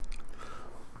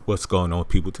What's going on,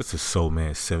 people? This is Soul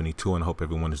Man 72, and I hope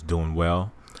everyone is doing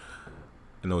well.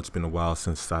 I know it's been a while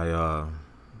since I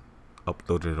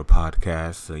uploaded a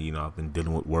podcast. I've been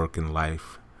dealing with work and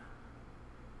life,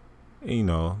 and,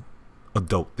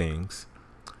 adult things.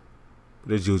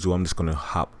 But as usual, I'm just going to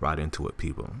hop right into it,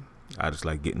 people. I just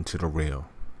like getting to the real.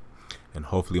 And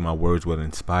hopefully my words will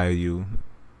inspire you.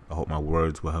 I hope my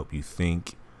words will help you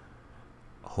think.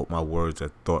 I hope my words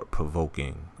are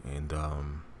thought-provoking. And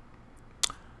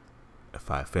if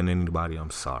I offend anybody,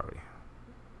 I'm sorry.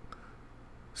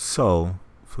 So,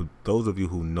 for those of you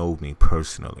who know me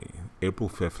personally, April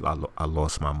 5th, I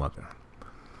lost my mother.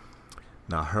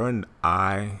 Now, her and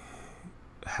I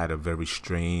had a very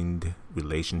strained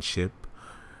relationship.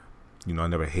 I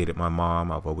never hated my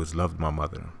mom. I've always loved my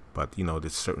mother. But,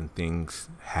 there's certain things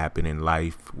happen in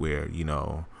life where,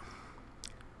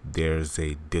 there's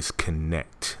a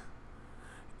disconnect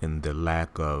in the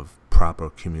lack of proper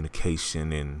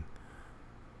communication and,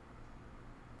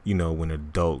 when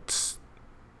adults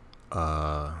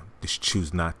just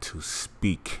choose not to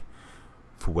speak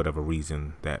for whatever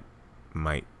reason that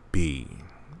might be.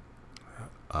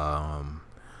 I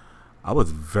was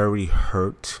very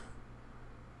hurt,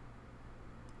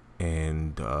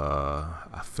 and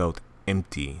I felt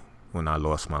empty when I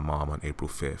lost my mom on April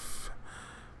 5th.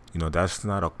 That's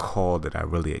not a call that I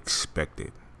really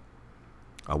expected.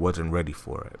 I wasn't ready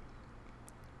for it.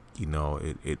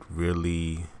 It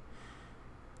really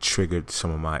triggered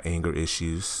some of my anger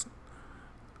issues.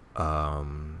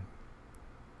 I'm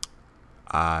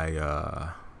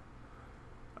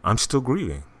still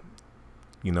grieving,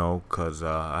 because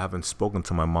I haven't spoken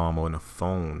to my mom on the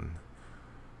phone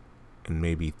in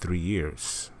maybe 3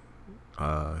 years.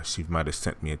 She might have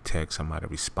sent me a text. I might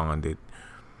have responded.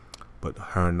 But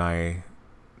her and I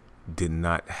did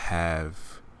not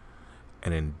have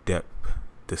an in-depth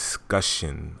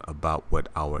discussion about what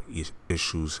our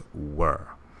issues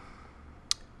were.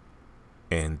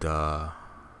 And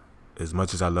as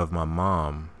much as I love my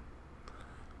mom,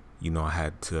 I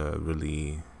had to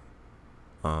really,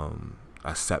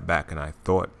 I sat back and I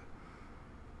thought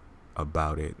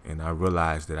about it, and I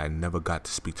realized that I never got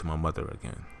to speak to my mother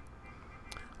again.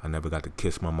 I never got to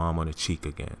kiss my mom on the cheek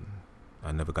again.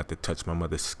 I never got to touch my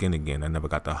mother's skin again. I never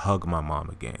got to hug my mom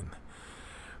again.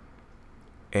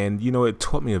 And, it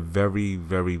taught me a very,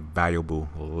 very valuable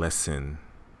lesson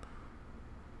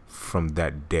from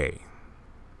that day.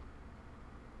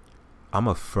 I'm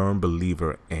a firm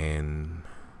believer in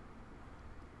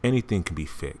anything can be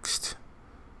fixed.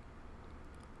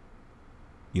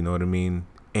 You know what I mean?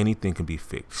 Anything can be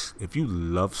fixed. If you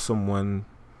love someone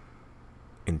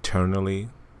internally,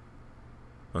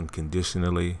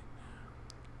 unconditionally,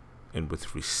 and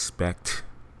with respect,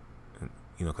 and,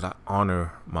 because I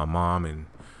honor my mom and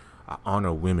I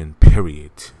honor women,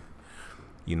 period.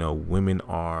 Women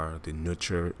are the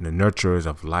nurturers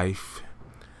of life.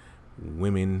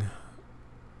 Women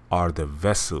are the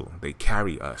vessel. They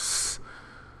carry us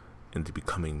into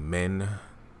becoming men,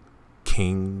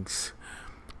 kings,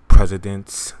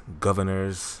 presidents,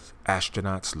 governors,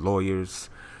 astronauts, lawyers,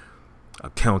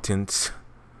 accountants.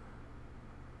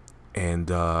 And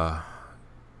yeah,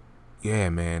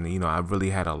 man, I really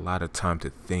had a lot of time to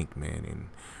think, man. And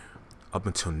up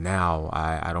until now,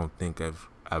 I don't think I've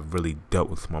really dealt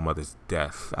with my mother's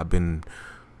death. I've been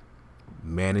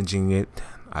managing it.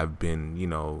 I've been,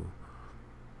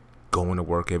 going to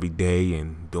work every day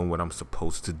and doing what I'm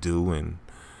supposed to do and,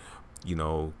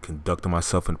 conducting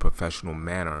myself in a professional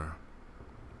manner.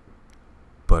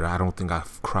 But I don't think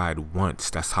I've cried once.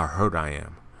 That's how hurt I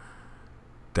am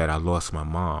that I lost my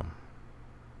mom.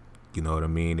 You know what I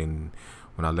mean? And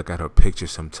when I look at her picture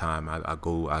sometime,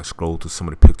 I scroll through some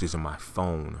of the pictures on my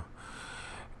phone,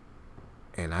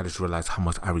 and I just realize how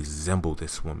much I resemble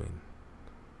this woman.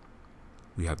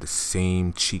 We have the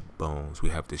same cheekbones. We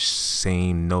have the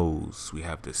same nose. We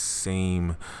have the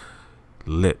same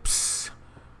lips.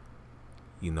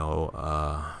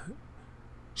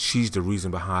 She's the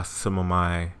reason behind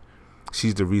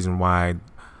she's the reason why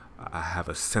I have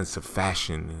a sense of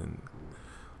fashion.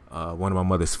 And one of my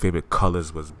mother's favorite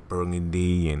colors was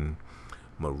burgundy and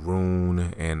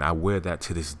maroon, and I wear that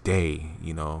to this day,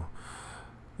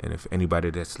 And if anybody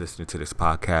that's listening to this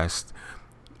podcast,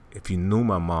 if you knew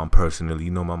my mom personally,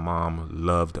 my mom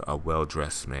loved a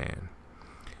well-dressed man.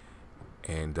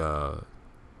 And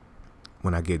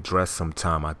when I get dressed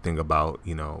sometime, I think about,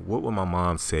 what would my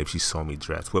mom say if she saw me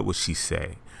dressed? What would she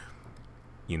say?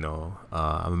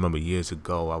 I remember years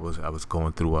ago, I was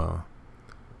going through a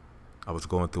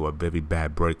very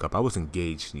bad breakup. I was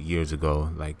engaged years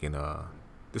ago,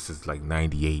 this is like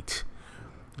 98.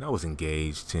 And I was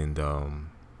engaged, and,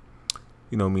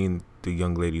 the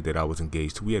young lady that I was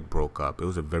engaged to, we had broke up. It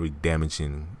was a very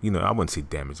damaging, I wouldn't say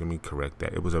damaging, let me correct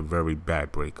that. It was a very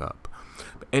bad breakup.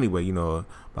 But anyway,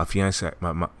 my fiance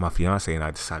and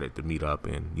I decided to meet up,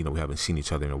 and we haven't seen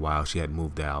each other in a while. She had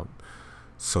moved out,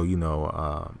 so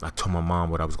I told my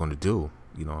mom what I was going to do,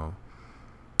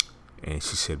 and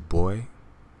she said, "Boy,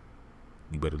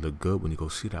 you better look good when you go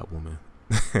see that woman."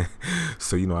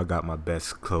 So I got my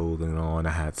best clothing on.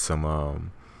 I had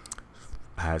some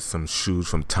shoes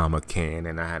from Tom McCann,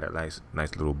 and I had a nice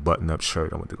little button-up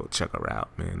shirt. I went to go check her out,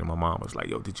 man. And my mom was like,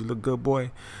 "Yo, did you look good, boy?"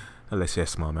 I said,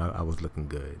 "Yes, Mom, I was looking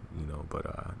good,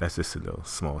 But that's just a little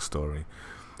small story.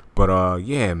 But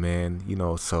yeah, man,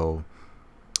 so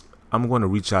I'm going to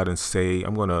reach out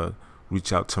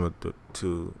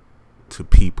to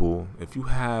people. If you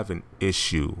have an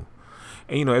issue,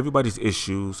 and everybody's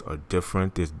issues are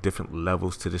different. There's different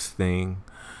levels to this thing.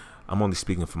 I'm only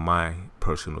speaking from my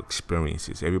personal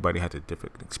experiences. Everybody has a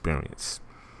different experience.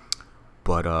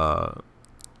 But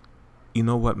you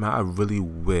know what, man? I really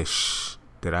wish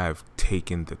that I've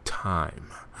taken the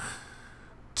time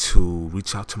to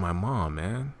reach out to my mom,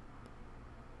 man.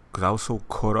 Because I was so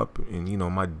caught up in,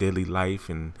 my daily life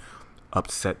and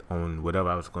upset on whatever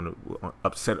I was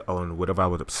upset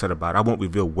about. I won't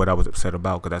reveal what I was upset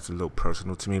about because that's a little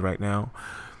personal to me right now.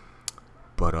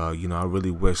 But, I really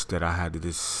wish that I had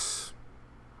just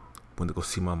went to go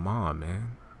see my mom,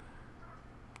 man.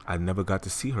 I never got to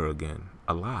see her again,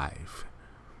 alive.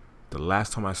 The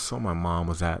last time I saw my mom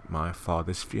was at my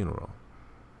father's funeral.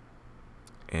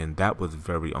 And that was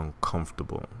very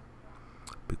uncomfortable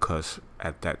because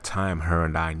at that time, her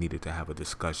and I needed to have a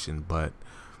discussion, but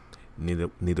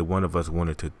neither one of us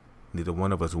wanted to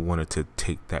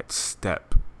take that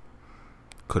step.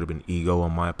 Could have been ego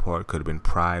on my part, could have been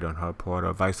pride on her part,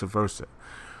 or vice versa.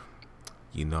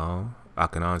 I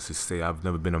can honestly say I've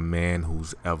never been a man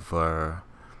who's ever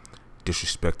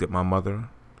disrespected my mother.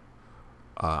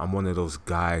 I'm one of those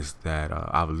guys that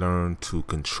I've learned to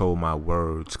control my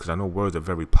words because I know words are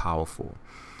very powerful,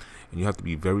 and you have to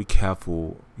be very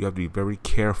careful. You have to be very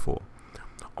careful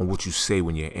on what you say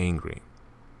when you're angry.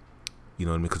 You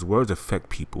know what I mean? Because words affect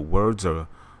people. Words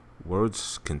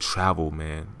can travel,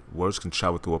 man. Words can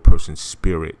travel through a person's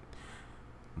spirit,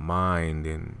 mind,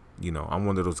 and I'm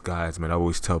one of those guys, man. I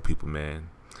always tell people,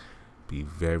 man, be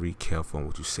very careful on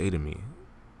what you say to me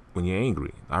when you're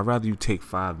angry. I'd rather you take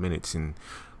 5 minutes and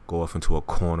go off into a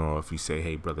corner, or if you say,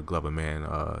 "Hey, brother Glover, man,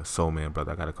 soul man,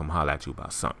 brother, I gotta come holler at you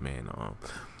about something, man.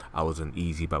 I was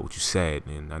uneasy about what you said,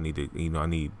 and I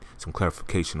need some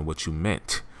clarification of what you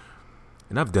meant."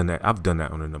 And I've done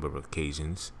that on a number of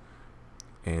occasions.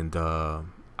 And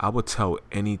I would tell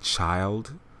any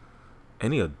child,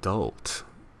 any adult,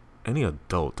 I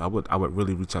would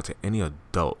really reach out to any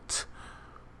adult,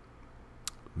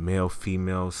 male,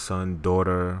 female, son,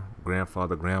 daughter,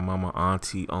 grandfather, grandmama,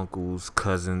 auntie, uncles,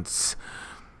 cousins.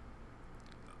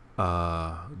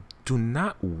 Do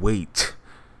not wait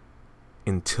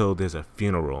until there's a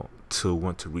funeral to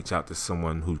want to reach out to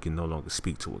someone who you can no longer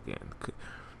speak to again.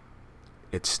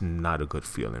 It's not a good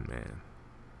feeling, man.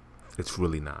 It's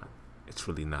really not.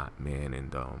 Man.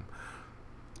 And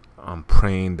I'm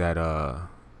praying that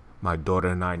my daughter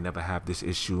and I never have this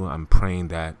issue. I'm praying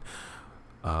that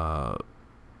I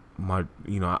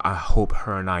hope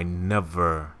her and I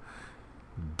never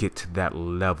get to that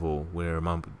level where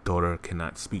my daughter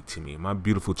cannot speak to me. My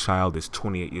beautiful child is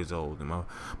 28 years old, and my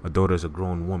daughter is a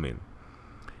grown woman.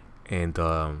 And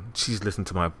she's listened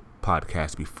to my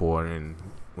podcast before, and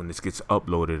when this gets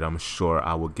uploaded, I'm sure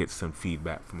I will get some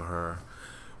feedback from her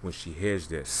when she hears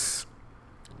this,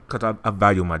 because I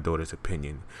value my daughter's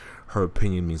opinion. Her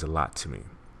opinion means a lot to me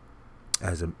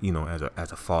as a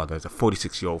father, as a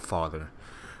 46-year-old father.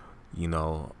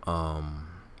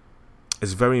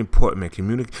 It's very important, man.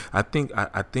 I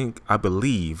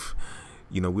believe,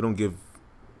 we don't give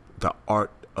the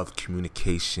art of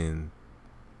communication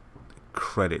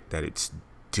credit that it's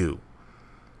due.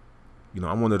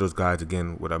 I'm one of those guys,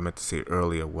 again, what I meant to say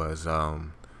earlier was,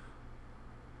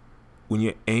 when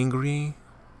you're angry,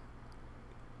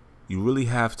 you really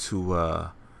have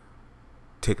to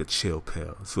take a chill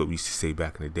pill. That's what we used to say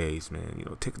back in the days, man.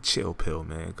 Take a chill pill,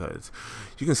 man, because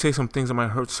you can say some things that might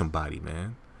hurt somebody,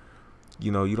 man.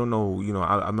 You don't know,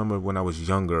 I remember when I was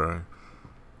younger,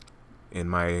 in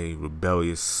my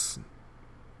rebellious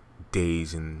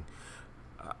days, and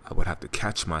I would have to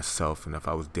catch myself, and if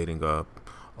I was dating a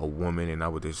woman, and I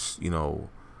would just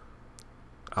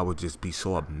be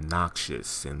so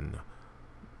obnoxious and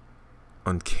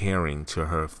uncaring to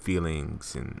her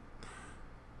feelings and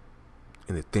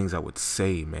the things I would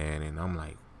say, man. And I'm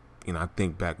like, I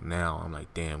think back now, I'm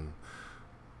like, damn,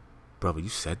 brother, you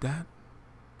said that?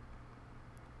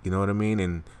 You know what I mean?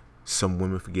 And some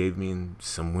women forgave me and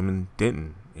some women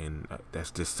didn't. And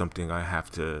that's just something I have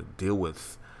to deal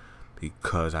with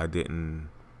because I didn't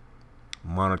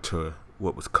monitor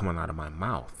what was coming out of my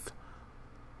mouth.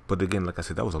 But again, like I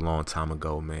said, that was a long time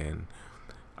ago, man.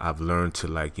 I've learned to,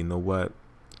 like, you know what?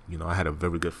 I had a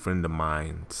very good friend of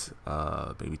mine,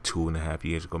 maybe 2.5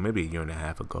 years ago, maybe a year and a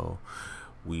half ago.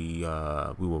 We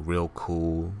were real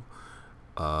cool.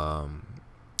 Um,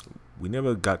 we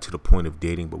never got to the point of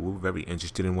dating, but we were very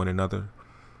interested in one another.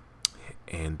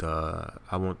 And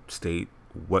I won't state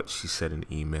what she said in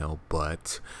the email,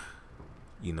 but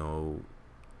you know,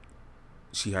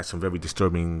 she had some very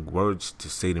disturbing words to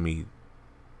say to me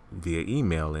via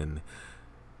email, and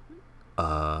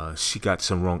she got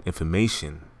some wrong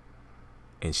information,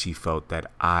 and she felt that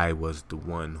I was the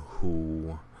one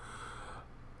who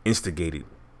instigated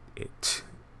it,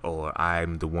 or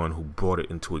I'm the one who brought it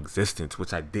into existence,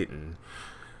 which I didn't.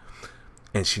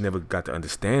 And she never got to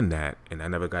understand that, and I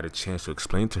never got a chance to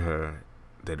explain to her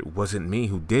that it wasn't me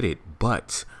who did it.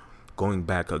 But going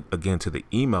back again to the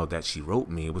email that she wrote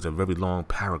me, it was a very long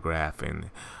paragraph,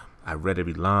 and I read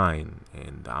every line,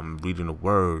 and I'm reading the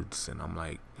words, and I'm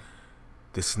like,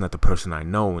 this is not the person I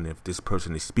know. And if this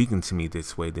person is speaking to me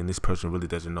this way, then this person really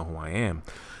doesn't know who I am,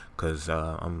 because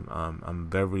I'm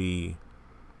very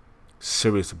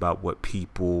serious about what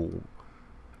people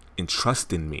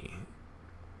entrust in me.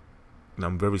 And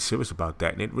I'm very serious about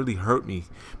that. And it really hurt me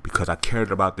because I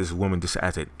cared about this woman just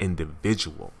as an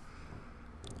individual.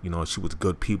 She was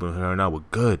good people, and her and I were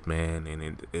good, man.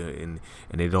 And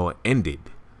it all ended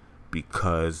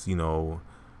because,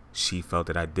 she felt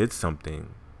that I did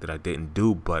something that I didn't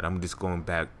do. But I'm just going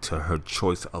back to her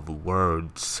choice of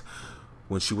words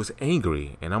when she was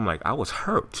angry. And I'm like, I was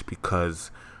hurt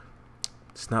because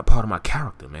it's not part of my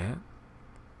character, man.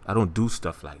 I don't do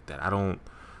stuff like that. I don't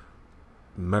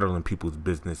meddle in people's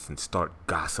business and start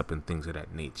gossip and things of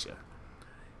that nature.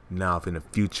 Now, if in the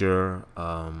future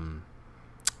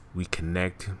we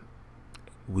connect,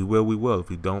 we will. If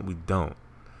we don't, we don't.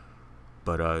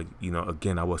 But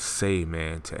again, I will say,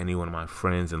 man, to any one of my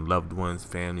friends and loved ones,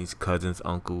 families, cousins,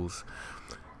 uncles,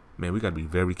 man, we got to be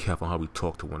very careful how we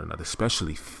talk to one another,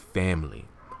 especially family.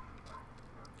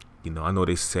 I know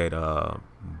they said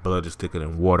blood is thicker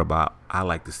than water, but I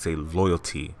like to say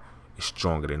loyalty is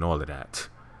stronger than all of that.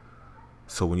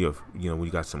 So when when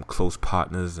you got some close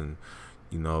partners, and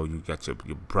you got your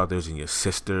brothers and your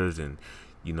sisters, and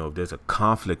there's a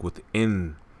conflict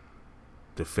within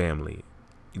the family,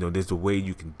 there's a way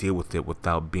you can deal with it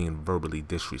without being verbally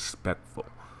disrespectful.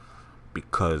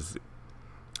 Because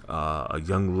a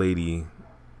young lady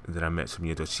that I met some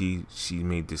years ago, she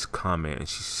made this comment, and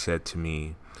she said to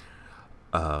me,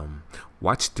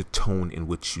 watch the tone in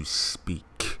which you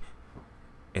speak.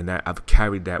 And I've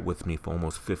carried that with me for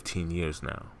almost 15 years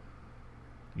now.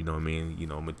 You know what I mean?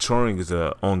 Maturing is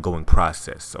an ongoing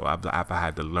process. So I've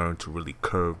had to learn to really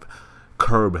curb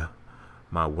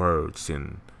my words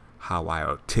and how I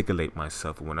articulate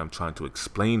myself when I'm trying to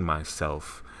explain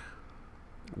myself,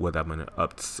 whether I'm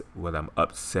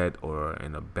upset or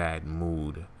in a bad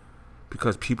mood,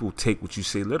 because people take what you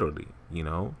say literally,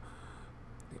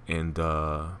 And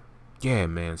yeah,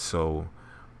 man. So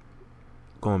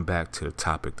going back to the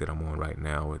topic that I'm on right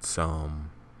now, it's I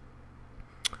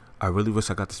really wish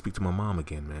I got to speak to my mom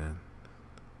again, man.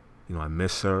 I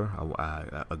miss her.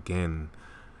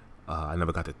 I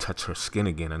never got to touch her skin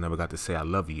again. I never got to say I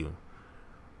love you.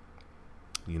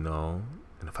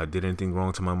 And if I did anything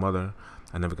wrong to my mother,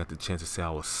 I never got the chance to say I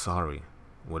was sorry.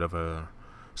 Whatever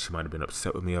she might have been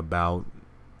upset with me about.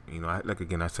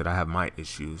 I said, I have my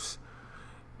issues.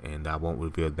 And I won't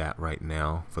reveal that right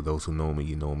now. For those who know me,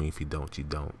 you know me. If you don't, you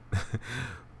don't.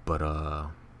 But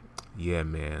yeah,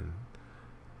 man.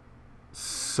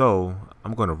 So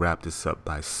I'm gonna wrap this up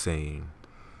by saying,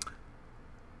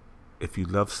 if you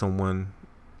love someone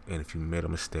and if you made a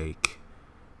mistake,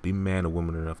 be man or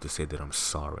woman enough to say that I'm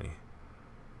sorry.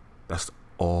 That's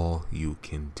all you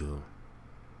can do.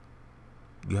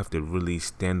 You have to really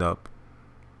stand up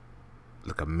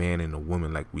like a man and a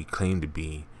woman, like we claim to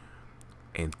be,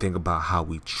 and think about how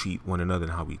we treat one another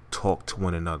and how we talk to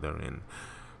one another. And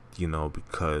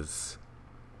because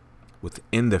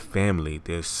within the family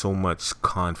there's so much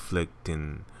conflict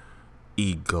and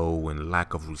ego and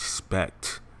lack of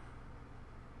respect.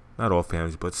 Not all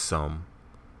families, but some,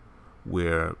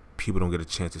 where people don't get a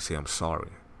chance to say I'm sorry.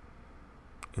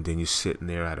 And then you're sitting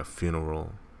there at a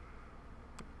funeral,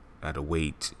 at a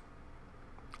wake,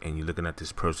 and you're looking at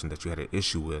this person that you had an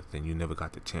issue with, and you never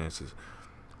got the chance to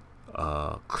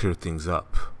clear things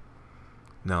up.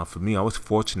 Now, for me, I was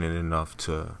fortunate enough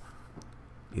to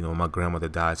My grandmother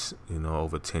died,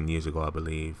 over 10 years ago, I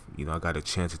believe. I got a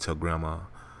chance to tell grandma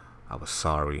I was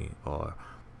sorry, or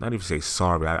not even say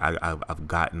sorry. I've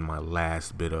gotten my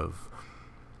last bit of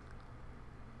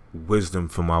wisdom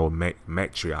from our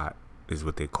matriarch, is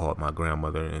what they called my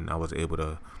grandmother, and I was able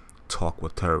to talk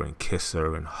with her and kiss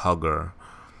her and hug her.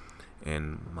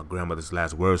 And my grandmother's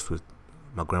last words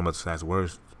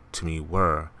to me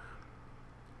were,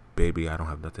 "Baby, I don't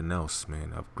have nothing else,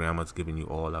 man. Grandma's giving you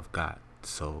all I've got.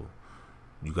 So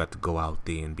you got to go out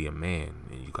there and be a man,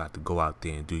 and you got to go out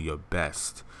there and do your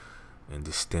best, and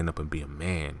just stand up and be a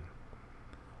man."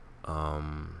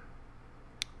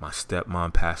 My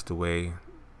stepmom passed away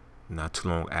not too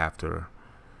long after,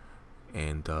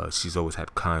 and she's always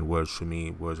had kind words for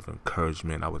me, words of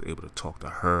encouragement. I was able to talk to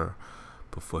her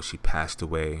before she passed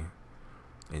away,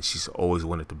 and she's always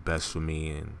wanted the best for me,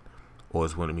 and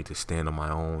always wanted me to stand on my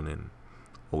own, and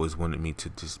always wanted me to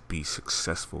just be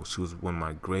successful. She was one of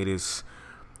my greatest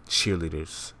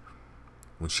cheerleaders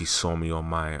when she saw me on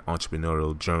my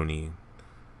entrepreneurial journey.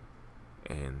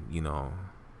 And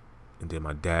and then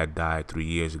my dad died 3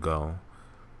 years ago,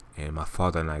 and my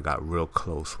father and I got real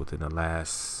close. Within the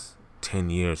last 10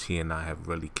 years, he and I have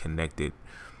really connected.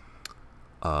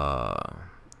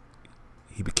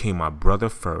 He became my brother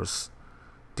first,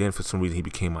 then for some reason he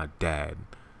became my dad,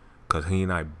 because he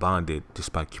and I bonded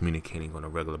just by communicating on a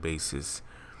regular basis.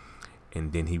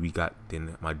 And then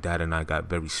then my dad and I got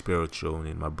very spiritual,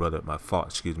 and my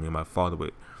father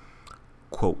would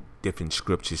quote different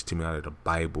scriptures to me out of the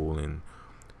Bible, and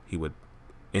he would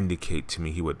indicate to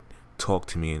me, he would talk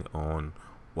to me on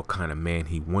what kind of man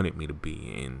he wanted me to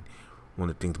be. And one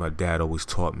of the things my dad always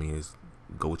taught me is,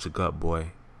 go with your gut,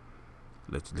 boy.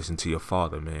 Let's listen to your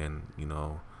father, man. I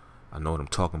know what I'm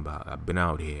talking about. I've been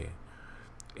out here.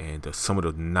 And some of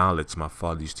the knowledge my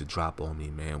father used to drop on me,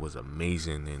 man, was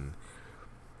amazing. And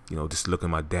just look in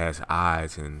my dad's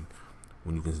eyes, and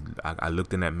I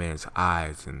looked in that man's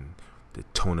eyes, and the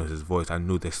tone of his voice, I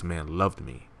knew this man loved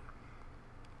me.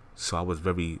 So I was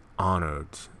very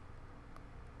honored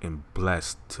and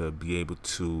blessed to be able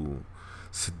to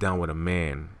sit down with a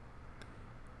man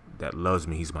that loves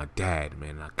me. He's my dad,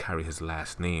 man. And I carry his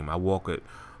last name. I walk with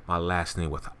my last name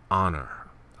with honor.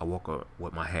 I walk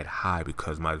with my head high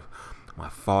because my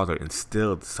father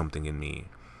instilled something in me,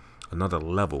 another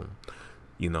level.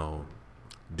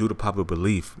 Due to popular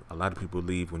belief, a lot of people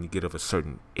believe when you get of a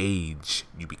certain age,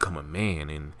 you become a man.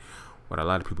 And what a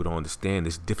lot of people don't understand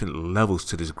is different levels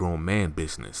to this grown man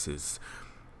business. Is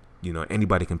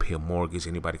anybody can pay a mortgage,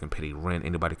 anybody can pay rent,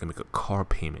 anybody can make a car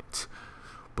payment,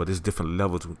 but there's different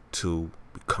levels to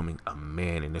becoming a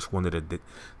man. And it's one of the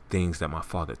things that my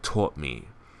father taught me.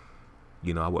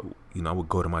 I would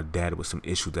go to my dad with some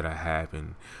issue that I have,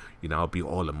 and I'll be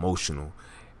all emotional,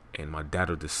 and my dad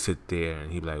would just sit there,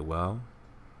 and he'd be like, "Well,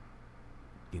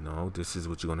 this is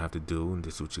what you're gonna have to do, and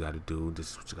this is what you got to do.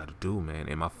 This is what you got to do, man."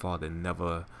 And my father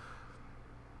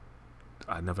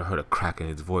I never heard a crack in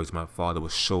his voice. My father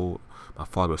was so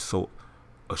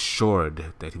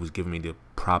assured that he was giving me the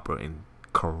proper and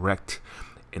correct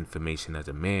information as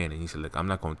a man. And he said, "Look, I'm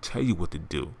not gonna tell you what to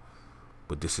do,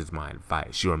 but this is my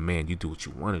advice. You're a man. You do what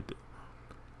you want to do."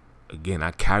 Again,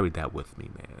 I carried that with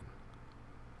me, man.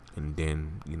 And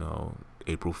then,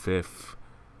 April 5th,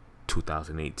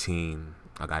 2018,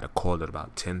 I got a call at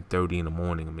about 10:30 in the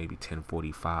morning, or maybe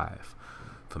 10:45,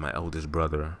 from my eldest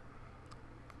brother,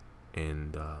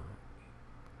 and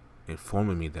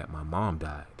informing me that my mom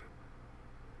died.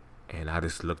 And I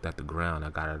just looked at the ground. I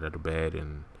got out of the bed,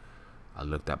 and I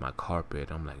looked at my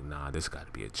carpet. I'm like, nah, this got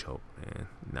to be a joke, man.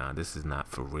 Nah, this is not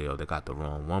for real. They got the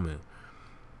wrong woman.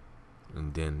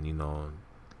 And then,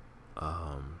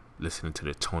 listening to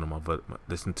the tone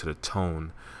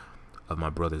of my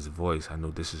brother's voice, I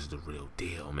knew this is the real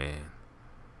deal, man.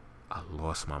 I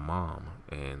lost my mom,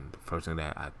 and the first thing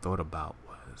that I thought about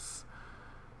was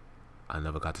I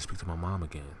never got to speak to my mom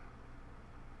again.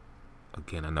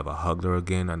 I never hugged her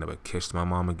again. I never kissed my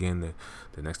mom again.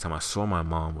 The next time I saw my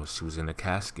mom she was in a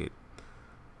casket.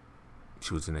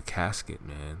 She was in a casket,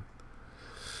 man.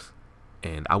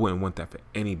 And I wouldn't want that for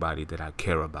anybody that I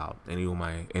care about. Any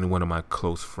one of my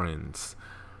close friends.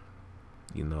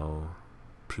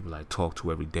 People I talk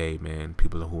to every day, man.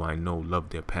 People who I know love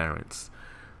their parents.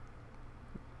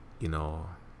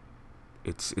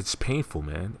 It's painful,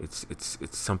 man. It's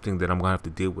something that I'm gonna have to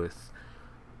deal with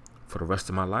for the rest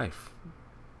of my life.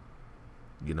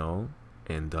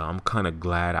 And I'm kind of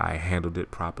glad I handled it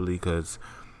properly, because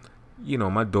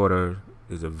my daughter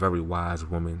is a very wise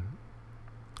woman,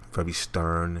 very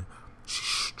stern, she's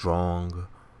strong.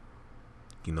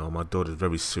 My daughter's a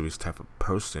very serious type of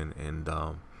person, and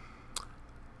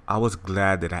I was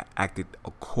glad that I acted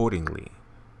accordingly,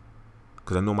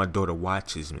 because I know my daughter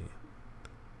watches me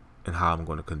and how I'm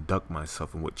going to conduct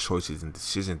myself and what choices and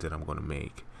decisions that I'm going to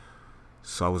make.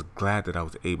 So I was glad that I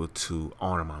was able to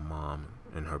honor my mom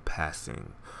in her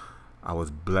passing. I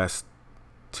was blessed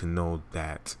to know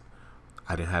that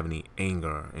I didn't have any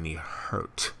anger, any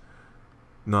hurt.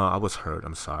 No, I was hurt.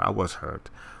 I'm sorry. I was hurt.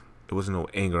 It wasn't no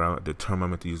anger. The term I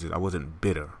meant to use is I wasn't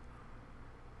bitter.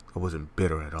 I wasn't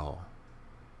bitter at all.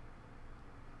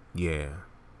 Yeah.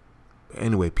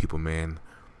 Anyway, people, man,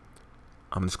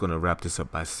 I'm just going to wrap this up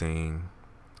by saying,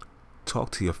 talk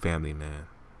to your family, man.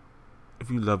 If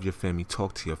you love your family,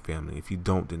 talk to your family. If you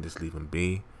don't, then just leave them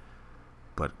be.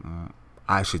 But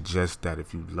I suggest that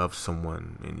if you love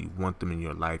someone and you want them in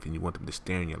your life and you want them to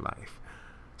stay in your life,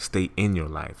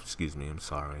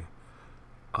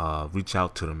 reach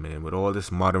out to them, man. With all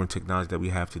this modern technology that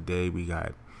we have today, we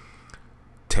got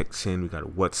texting, we got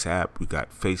WhatsApp, we got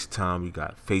FaceTime, we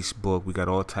got Facebook, we got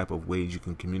all type of ways you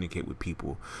can communicate with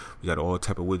people. We got all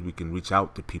type of ways we can reach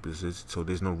out to people. So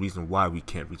there's no reason why we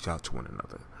can't reach out to one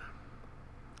another.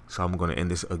 So I'm going to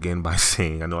end this again by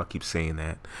saying, I know I keep saying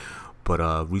that, but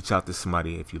reach out to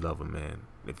somebody if you love them, man.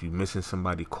 If you're missing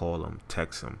somebody, call them,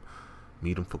 text them,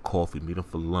 meet them for coffee, meet them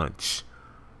for lunch.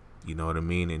 You know what I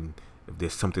mean? And if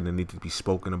there's something that needs to be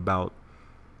spoken about,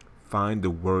 find the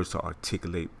words to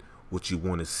articulate what you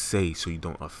want to say so you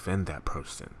don't offend that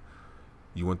person.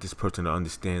 You want this person to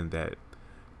understand that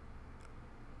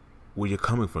where you're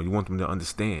coming from. You want them to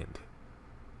understand.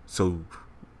 So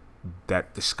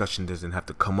that discussion doesn't have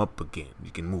to come up again.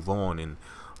 You can move on and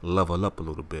level up a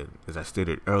little bit. As I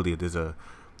stated earlier,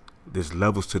 there's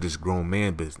levels to this grown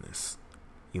man business.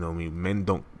 You know what I mean? Men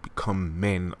don't become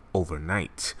men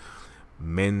overnight.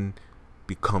 Men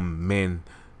become men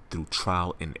through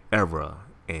trial and error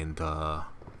and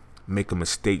making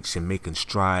mistakes and making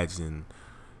strides and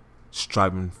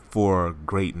striving for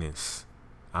greatness.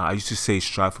 I used to say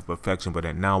strive for perfection, but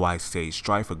now I say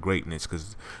strive for greatness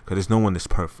because there's no one that's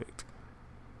perfect.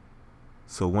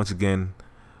 So once again,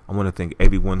 I want to thank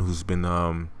everyone who's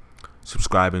been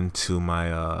subscribing to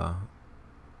my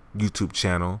YouTube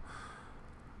channel.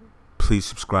 Please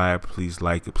subscribe, please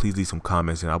like it, please leave some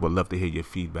comments, and I would love to hear your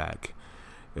feedback.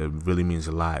 It really means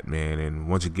a lot, man. And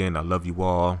once again, I love you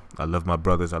all. I love my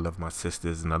brothers, I love my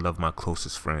sisters, and I love my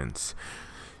closest friends.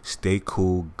 Stay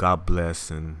cool, God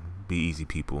bless, and be easy,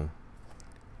 people.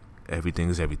 Everything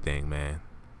is everything, man.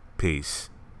 Peace.